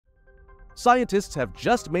Scientists have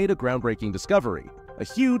just made a groundbreaking discovery: a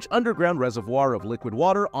huge underground reservoir of liquid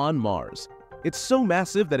water on Mars. It's so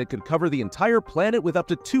massive that it could cover the entire planet with up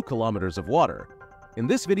to 2 kilometers of water. In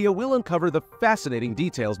this video, we'll uncover the fascinating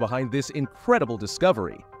details behind this incredible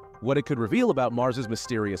discovery, what it could reveal about Mars's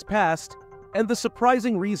mysterious past, and the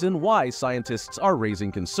surprising reason why scientists are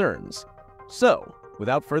raising concerns. So,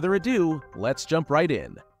 without further ado, let's jump right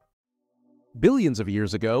in. Billions of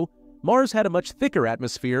years ago, Mars had a much thicker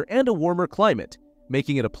atmosphere and a warmer climate,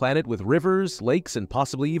 making it a planet with rivers, lakes, and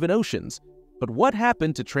possibly even oceans. But what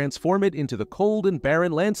happened to transform it into the cold and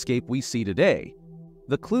barren landscape we see today?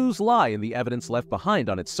 The clues lie in the evidence left behind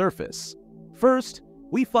on its surface. First,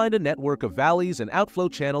 we find a network of valleys and outflow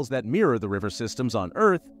channels that mirror the river systems on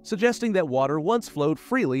Earth, suggesting that water once flowed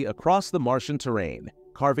freely across the Martian terrain,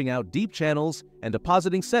 carving out deep channels and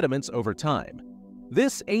depositing sediments over time.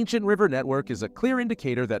 This ancient river network is a clear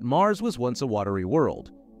indicator that Mars was once a watery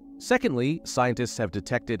world. Secondly, scientists have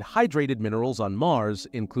detected hydrated minerals on Mars,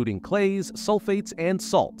 including clays, sulfates, and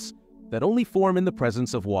salts, that only form in the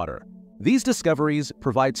presence of water. These discoveries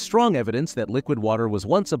provide strong evidence that liquid water was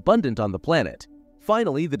once abundant on the planet.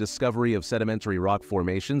 Finally, the discovery of sedimentary rock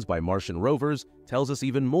formations by Martian rovers tells us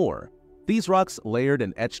even more. These rocks, layered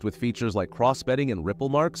and etched with features like crossbedding and ripple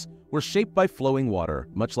marks, were shaped by flowing water,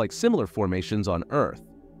 much like similar formations on Earth.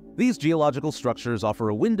 These geological structures offer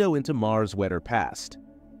a window into Mars' wetter past.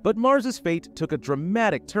 But Mars's fate took a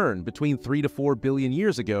dramatic turn between 3 to 4 billion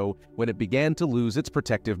years ago when it began to lose its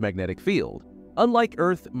protective magnetic field. Unlike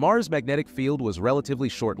Earth, Mars' magnetic field was relatively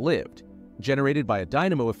short-lived. Generated by a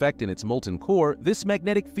dynamo effect in its molten core, this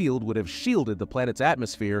magnetic field would have shielded the planet's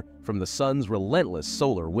atmosphere from the sun's relentless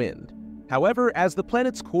solar wind. However, as the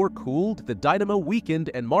planet's core cooled, the dynamo weakened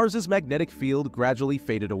and Mars's magnetic field gradually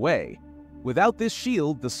faded away. Without this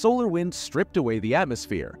shield, the solar wind stripped away the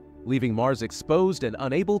atmosphere, leaving Mars exposed and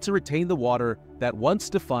unable to retain the water that once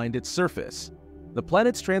defined its surface. The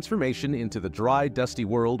planet's transformation into the dry, dusty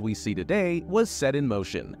world we see today was set in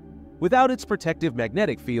motion. Without its protective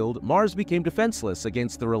magnetic field, Mars became defenseless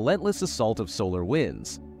against the relentless assault of solar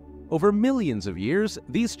winds. Over millions of years,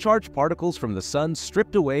 these charged particles from the sun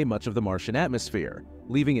stripped away much of the Martian atmosphere,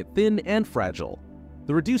 leaving it thin and fragile.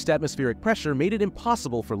 The reduced atmospheric pressure made it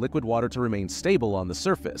impossible for liquid water to remain stable on the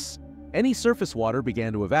surface. Any surface water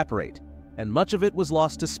began to evaporate, and much of it was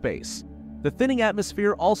lost to space. The thinning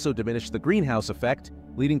atmosphere also diminished the greenhouse effect,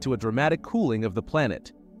 leading to a dramatic cooling of the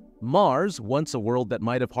planet. Mars, once a world that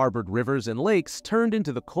might have harbored rivers and lakes, turned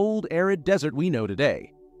into the cold, arid desert we know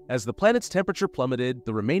today. As the planet's temperature plummeted,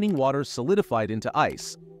 the remaining water solidified into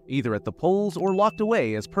ice, either at the poles or locked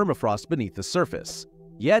away as permafrost beneath the surface.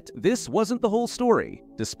 Yet, this wasn't the whole story.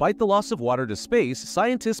 Despite the loss of water to space,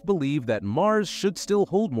 scientists believe that Mars should still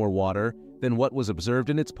hold more water than what was observed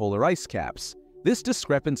in its polar ice caps. This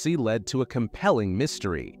discrepancy led to a compelling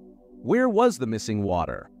mystery. Where was the missing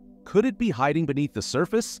water? Could it be hiding beneath the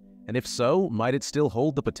surface? And if so, might it still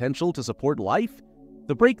hold the potential to support life?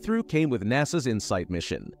 The breakthrough came with NASA's InSight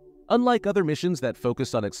mission. Unlike other missions that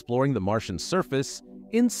focused on exploring the Martian surface,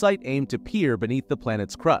 InSight aimed to peer beneath the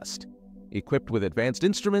planet's crust. Equipped with advanced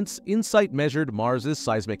instruments, InSight measured Mars's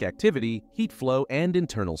seismic activity, heat flow, and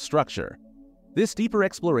internal structure. This deeper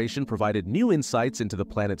exploration provided new insights into the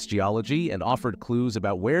planet's geology and offered clues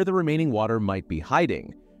about where the remaining water might be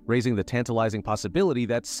hiding, raising the tantalizing possibility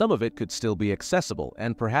that some of it could still be accessible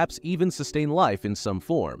and perhaps even sustain life in some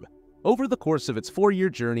form. Over the course of its 4-year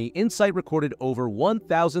journey, InSight recorded over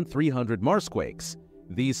 1,300 Marsquakes.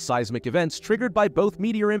 These seismic events, triggered by both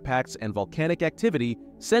meteor impacts and volcanic activity,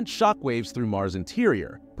 sent shockwaves through Mars'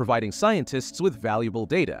 interior, providing scientists with valuable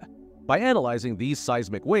data. By analyzing these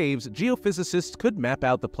seismic waves, geophysicists could map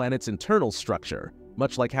out the planet's internal structure,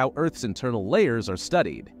 much like how Earth's internal layers are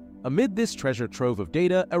studied. Amid this treasure trove of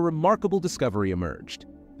data, a remarkable discovery emerged: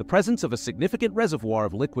 the presence of a significant reservoir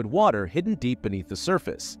of liquid water hidden deep beneath the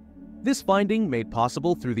surface. This finding, made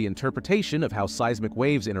possible through the interpretation of how seismic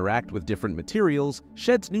waves interact with different materials,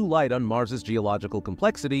 sheds new light on Mars's geological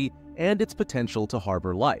complexity and its potential to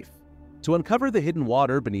harbor life. To uncover the hidden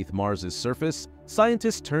water beneath Mars's surface,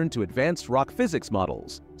 scientists turned to advanced rock physics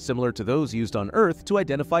models, similar to those used on Earth to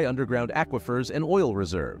identify underground aquifers and oil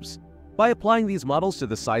reserves. By applying these models to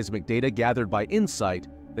the seismic data gathered by InSight,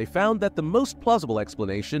 they found that the most plausible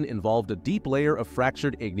explanation involved a deep layer of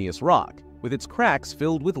fractured igneous rock, with its cracks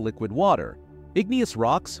filled with liquid water. Igneous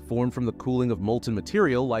rocks, formed from the cooling of molten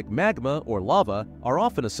material like magma or lava, are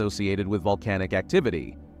often associated with volcanic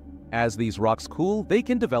activity. As these rocks cool, they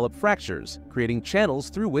can develop fractures, creating channels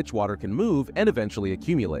through which water can move and eventually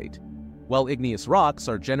accumulate. While igneous rocks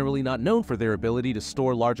are generally not known for their ability to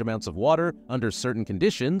store large amounts of water under certain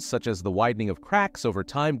conditions, such as the widening of cracks over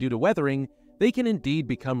time due to weathering, they can indeed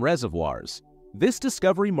become reservoirs. This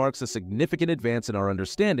discovery marks a significant advance in our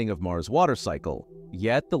understanding of Mars' water cycle.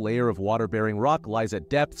 Yet, the layer of water-bearing rock lies at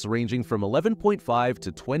depths ranging from 11.5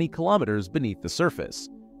 to 20 kilometers beneath the surface.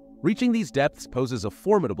 Reaching these depths poses a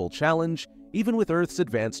formidable challenge, even with Earth's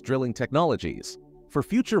advanced drilling technologies. For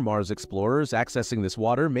future Mars explorers, accessing this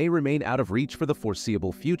water may remain out of reach for the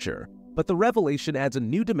foreseeable future. But the revelation adds a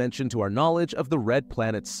new dimension to our knowledge of the red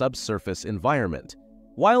planet's subsurface environment.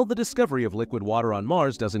 While the discovery of liquid water on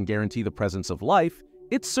Mars doesn't guarantee the presence of life,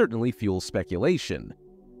 it certainly fuels speculation.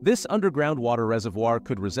 This underground water reservoir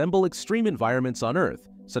could resemble extreme environments on Earth,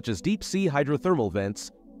 such as deep-sea hydrothermal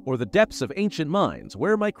vents or the depths of ancient mines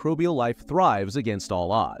where microbial life thrives against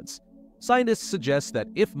all odds. Scientists suggest that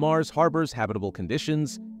if Mars harbors habitable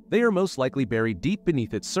conditions, they are most likely buried deep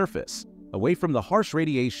beneath its surface, away from the harsh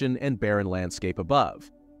radiation and barren landscape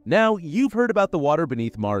above. Now, you've heard about the water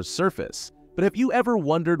beneath Mars' surface, but have you ever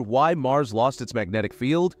wondered why Mars lost its magnetic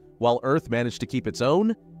field while Earth managed to keep its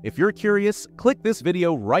own? If you're curious, click this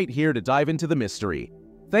video right here to dive into the mystery.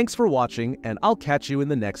 Thanks for watching, and I'll catch you in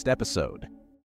the next episode.